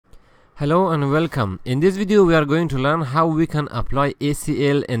Hello and welcome. In this video we are going to learn how we can apply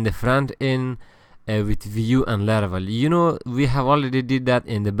ACL in the front end with Vue and Laravel. You know, we have already did that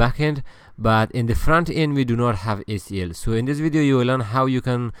in the back end, but in the front end we do not have ACL. So in this video you will learn how you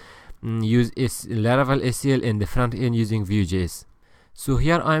can use Laravel ACL in the front end using Vuejs. So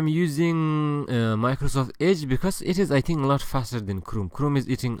here I am using Microsoft Edge because it is, I think, a lot faster than Chrome. Chrome is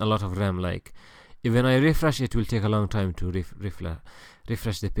eating a lot of RAM. Like when I refresh, it will take a long time to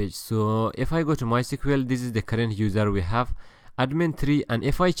refresh the page. So if I go to MySQL, this is the current user we have, admin3, and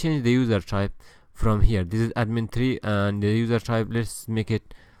if I change the user type from here, this is admin3 and the user type, let's make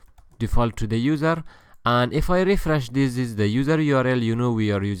it default to the user. And if I refresh, this is the user URL. You know,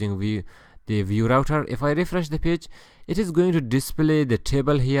 we are using the Vue Router. If I refresh the page, it is going to display the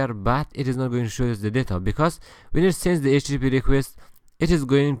table here, but it is not going to show us the data, because when it sends the HTTP request, it is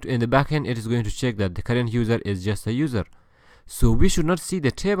going to, in the backend, it is going to check that the current user is just a user. So we should not see the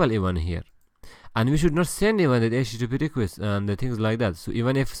table even here, and we should not send even the HTTP request and the things like that. So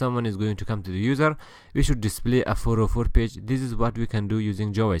even if someone is going to come to the user, we should display a 404 page. This is what we can do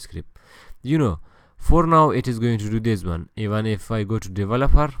using JavaScript. You know, for now it is going to do this one. Even if I go to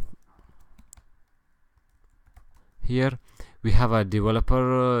developer, here we have a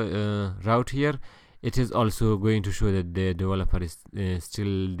developer route here. It is also going to show that the developer is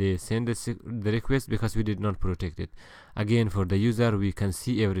still they send the request, because we did not protect it. Again, for the user, we can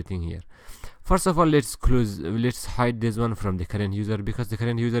see everything here. First of all, let's hide this one from the current user, because the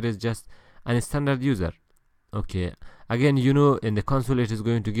current user is just a standard user. Okay, again, you know, in the console it is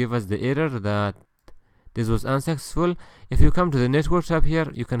going to give us the error that this was unsuccessful. If you come to the network tab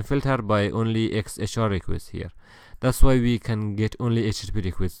here, you can filter by only XHR requests here. That's why we can get only HTTP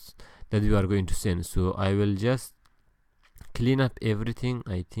requests that we are going to send. So I will just clean up everything.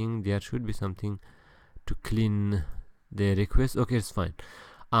 I think there should be something to clean the request. Okay, it's fine.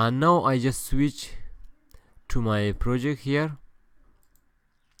 And now I just switch to my project here,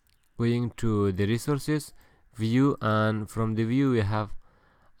 going to the resources, view, and from the view we have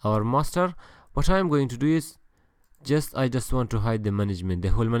our master. What I'm going to do is I just want to hide the management, the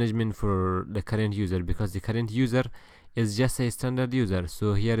whole management for the current user, because the current user is just a standard user.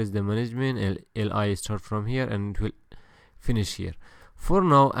 So here is the management, li start from here and it will finish here. For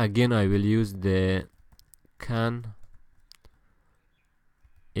now, again, I will use the can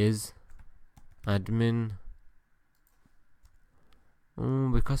is admin,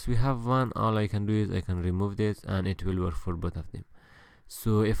 because we have one. All I can do is I can remove this and it will work for both of them.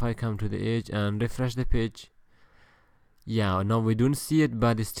 So if I come to the edge and refresh the page, yeah, now we don't see it,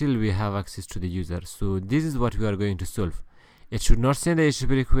 but still we have access to the user. So this is what we are going to solve. It should not send the HTTP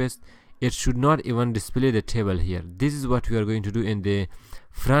request. It should not even display the table here. This is what we are going to do in the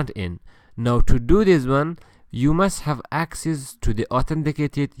front end. Now to do this one, you must have access to the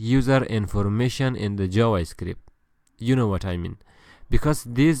authenticated user information in the JavaScript. You know what I mean, because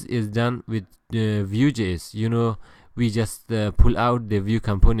this is done with Vuejs. You know, we just pull out the Vue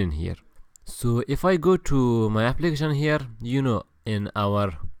component here. So if I go to my application here, you know, in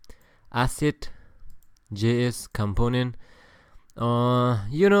our asset.js component,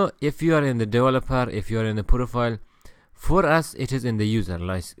 you know, if you are in the developer, if you are in the profile, for us it is in the user.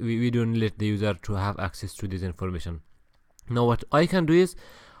 Like we don't let the user to have access to this information. Now what I can do is,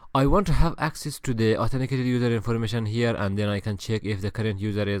 I want to have access to the authenticated user information here, and then I can check if the current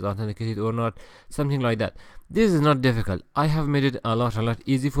user is authenticated or not, something like that. This is not difficult. I have made it a lot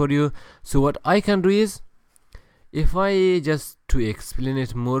easy for you. So what I can do is, if I just to explain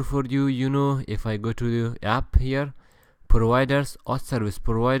it more for you, you know, if I go to the app here, providers, auth service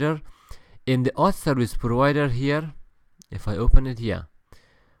provider, in the auth service provider here, if I open it here,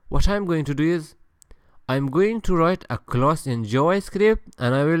 what I'm going to do is, I'm going to write a class in JavaScript,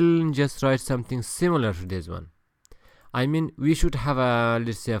 and I will just write something similar to this one. I mean, we should have a,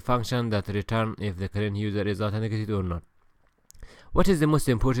 let's say, a function that return if the current user is authenticated or not. What is the most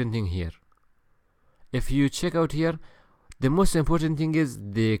important thing here? If you check out here, the most important thing is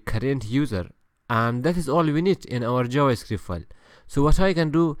the current user, and that is all we need in our JavaScript file. So what I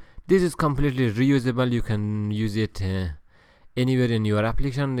can do, this is completely reusable. You can use it anywhere in your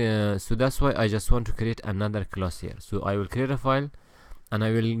application. So that's why I just want to create another class here. So I will create a file and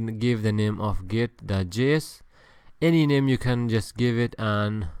I will give the name of get.js. Any name you can just give it,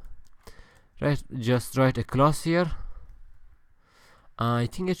 and just write a class here. I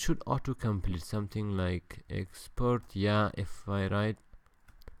think it should autocomplete, something like export. Yeah, if I write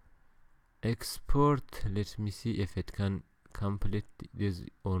export, let me see if it can complete this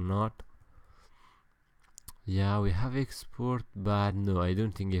or not. Yeah, we have export, but no, I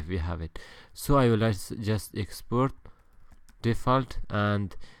don't think if we have it. So I will just export default,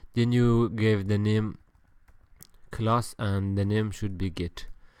 and then you gave the name class and the name should be get.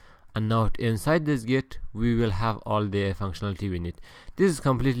 And now inside this get we will have all the functionality we need. This is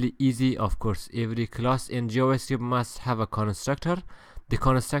completely easy. Of course, every class in JavaScript must have a constructor. The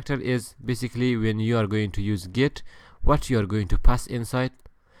constructor is basically when you are going to use get, what you are going to pass inside.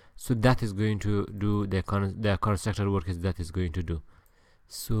 So that is going to do the constructor work is that is going to do.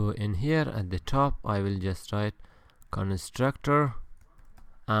 So in here at the top I will just write constructor,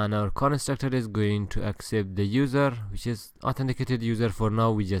 and our constructor is going to accept the user, which is authenticated user. For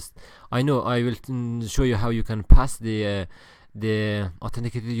now I know I will show you how you can pass the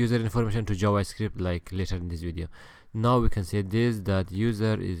authenticated user information to JavaScript like later in this video. Now we can say this that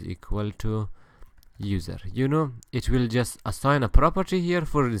user is equal to user. You know, it will just assign a property here.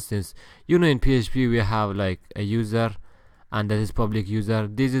 For instance, you know, in PHP we have like a user and that is public user.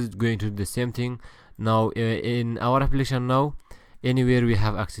 This is going to do the same thing. Now in our application, now anywhere we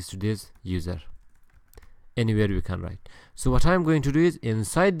have access to this user, anywhere we can write. So what I'm going to do is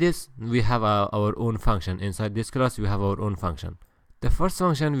inside this we have our own function. Inside this class we have our own function. The first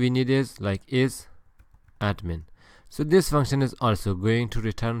function we need is like is admin. So this function is also going to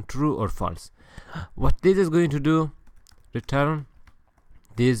return true or false. What this is going to do, return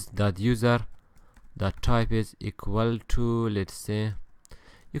this dot user dot type is equal to, let's say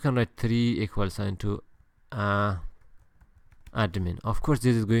you can write 3 equal sign to admin. Of course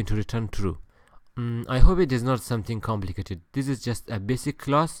this is going to return true. I hope it is not something complicated. This is just a basic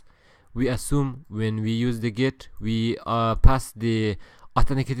class. We assume when we use the get we pass the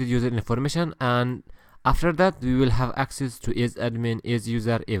authenticated user information, and after that we will have access to is admin, is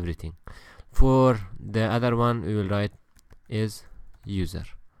user, everything. For the other one we will write is user,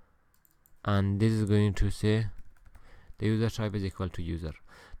 and this is going to say the user type is equal to user.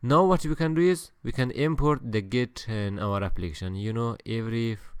 Now what we can do is we can import the get in our application. You know,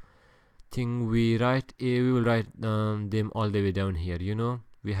 everything we write, we will write them all the way down here. You know,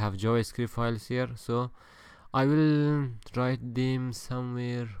 we have JavaScript files here, so I will write them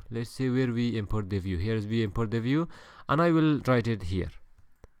somewhere. Let's say where we import the view. Here's we import the view, and I will write it here.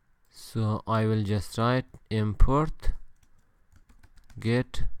 So I will just write import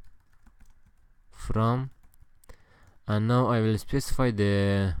get from, and now I will specify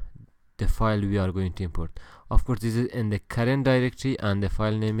the file we are going to import. Of course this is in the current directory and the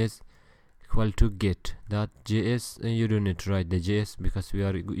file name is equal to get.js. You don't need to write the js because we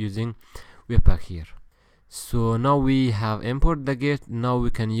are using Webpack here. So now we have imported the get. Now we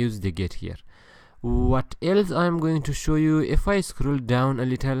can use the get here. What else I'm going to show you, if I scroll down a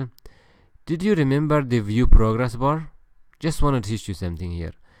little, did you remember the view progress bar? Just want to teach you something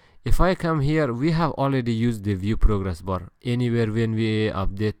here. If I come here, we have already used the view progress bar. Anywhere when we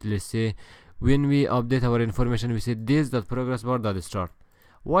update, let's say when we update our information, we say this.progress bar.start.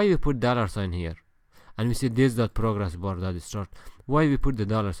 Why we put $sign here? And we say this.progress bar.start. Why we put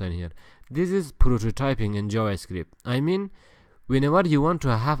the $sign here? This is prototyping in JavaScript. I mean, whenever you want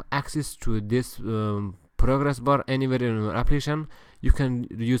to have access to this progress bar anywhere in your application, you can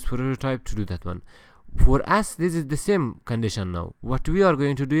use prototype to do that one. For us, this is the same condition. Now what we are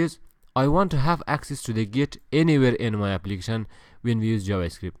going to do is I want to have access to the get anywhere in my application when we use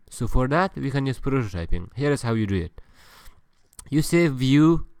JavaScript. So for that we can use prototyping. Here is how you do it. You say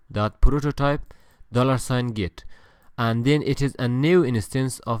view.prototype $get, and then it is a new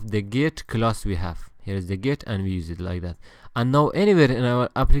instance of the get class we have. Here is the get, and we use it like that. And now anywhere in our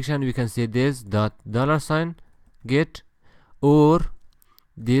application we can say this $get or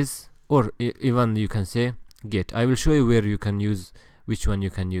this, or even you can say get. I will show you where you can use, which one you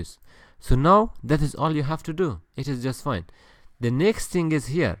can use. So now that is all you have to do. It is just fine. The next thing is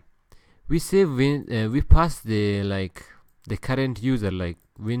here we say when we pass the current user, like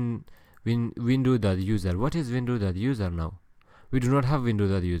window.user. What is window.user? Now we do not have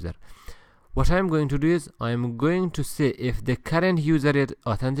window.user. What I am going to do is I am going to say if the current user is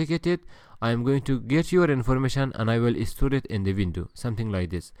authenticated, I am going to get your information and I will store it in the window, something like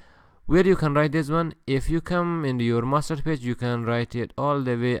this. Where you can write this one, if you come into your master page, you can write it all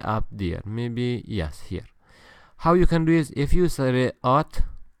the way up there. Maybe yes, here. How you can do is if you say auth,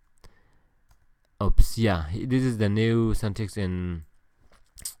 oops, yeah, this is the new syntax in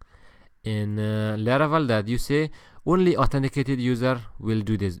Laravel, that you say only authenticated user will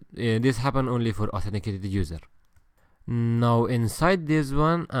do this. This happen only for authenticated user. Now inside this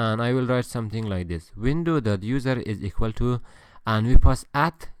one, and I will write something like this: window.user is equal to, and we pass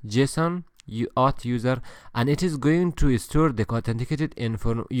at JSON auth user, and it is going to store the authenticated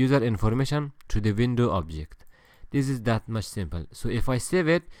user information to the window object. This is that much simple. So if I save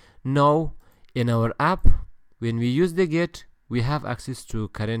it, now in our app when we use the get, we have access to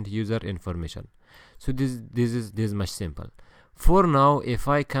current user information. So this is much simple. For now, if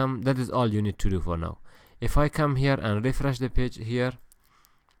I come, that is all you need to do for now. If I come here and refresh the page here,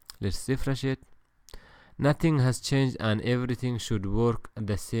 let's refresh it. Nothing has changed and everything should work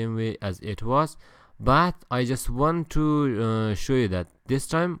the same way as it was. But I just want to show you that this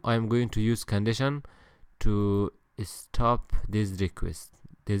time I'm going to use condition to stop this request.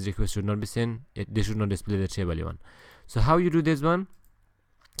 This request should not be sent. They should not display the table even. So how you do this one?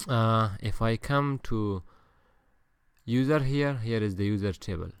 If I come to user here is the user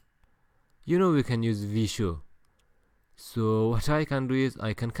table. You know, we can use vshow. So what I can do is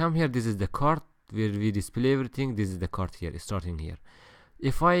I can come here. This is the cart where we display everything. This is the cart here, starting here.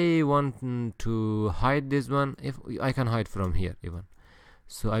 If I want to hide this one, if I can hide from here even.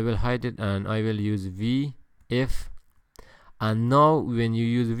 So I will hide it and I will use vf. And now when you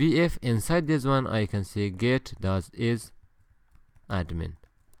use vf inside this one, I can say get is admin.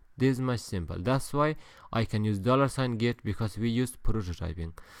 This is much simple. That's why I can use $get because we used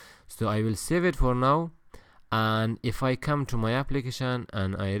prototyping. So I will save it for now. And if I come to my application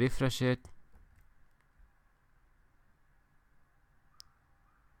and I refresh it,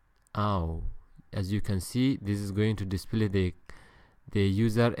 as you can see, this is going to display the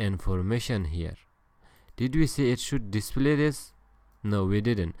user information here. Did we say it should display this? No, we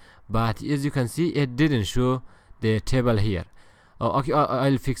didn't. But as you can see, it didn't show the table here. Okay,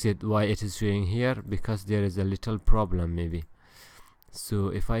 I'll fix it why it is showing here, because there is a little problem maybe. So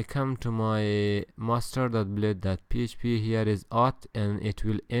if I come to my master.blade.php, here is auth and it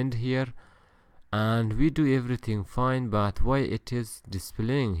will end here, and we do everything fine, but why it is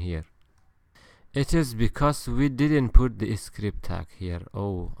displaying here? It is because we didn't put the script tag here.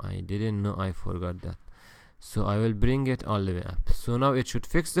 Oh, I didn't know, I forgot that. So I will bring it all the way up. So now it should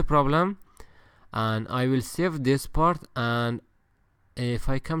fix the problem, and I will save this part. And if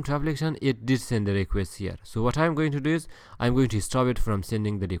I come to application, it did send the request here. So what I'm going to do is I'm going to stop it from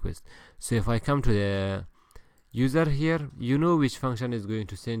sending the request. So if I come to the user here, you know which function is going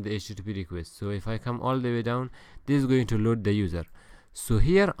to send the HTTP request. So if I come all the way down, this is going to load the user. So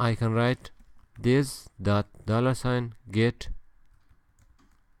here I can write this $get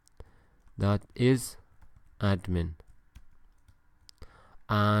is admin,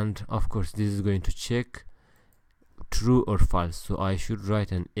 and of course this is going to check true or false. So I should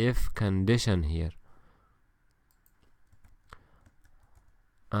write an if condition here,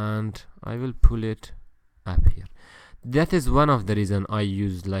 and I will pull it up here. That is one of the reason I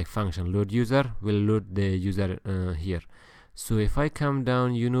use like function load user will load the user here. So if I come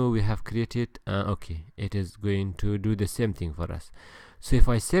down, you know, we have created okay, it is going to do the same thing for us. So if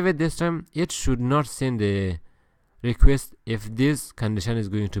I save it this time, it should not send the request if this condition is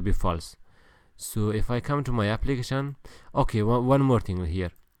going to be false. So if I come to my application, okay, one more thing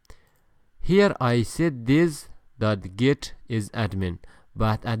here. Here I said this .get is admin,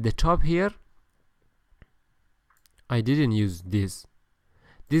 but at the top here I didn't use this.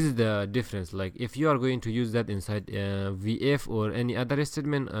 This is the difference. Like if you are going to use that inside VF or any other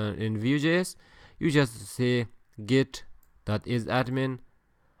statement in Vuejs, you just say get is admin.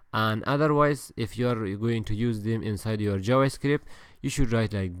 And otherwise, if you are going to use them inside your JavaScript, you should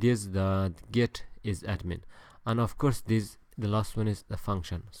write like this get is admin. And of course this, the last one, is the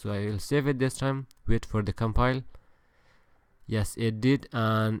function. So I will save it this time, wait for the compile. Yes, it did.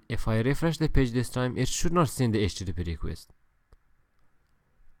 And if I refresh the page this time, it should not send the HTTP request.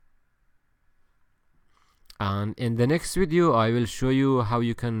 And in the next video I will show you how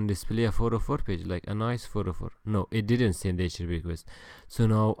you can display a 404 page, like a nice 404. No, it didn't send the HTTP request. So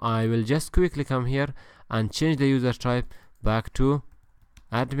now I will just quickly come here and change the user type back to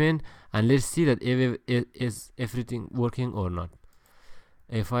admin, and let's see that is everything working or not.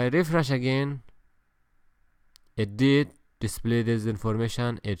 If I refresh again, it did display this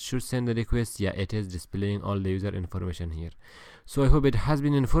information. It should send the request. Yeah, it is displaying all the user information here. So I hope it has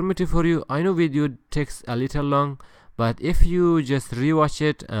been informative for you. I know video takes a little long, but if you just rewatch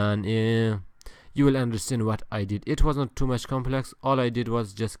it, and you will understand what I did. It was not too much complex. All I did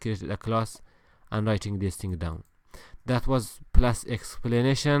was just create a class and writing this thing down. That was plus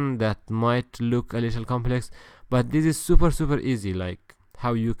explanation that might look a little complex, but this is super easy, like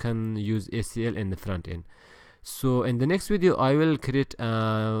how you can use ACL in the front end. So in the next video I will create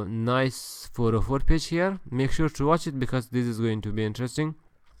a nice 404 page here. Make sure to watch it because this is going to be interesting.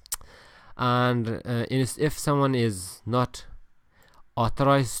 And if someone is not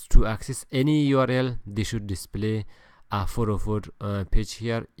authorized to access any URL, they should display a 404 page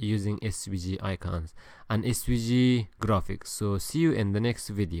here using SVG icons and SVG graphics. So see you in the next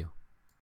video.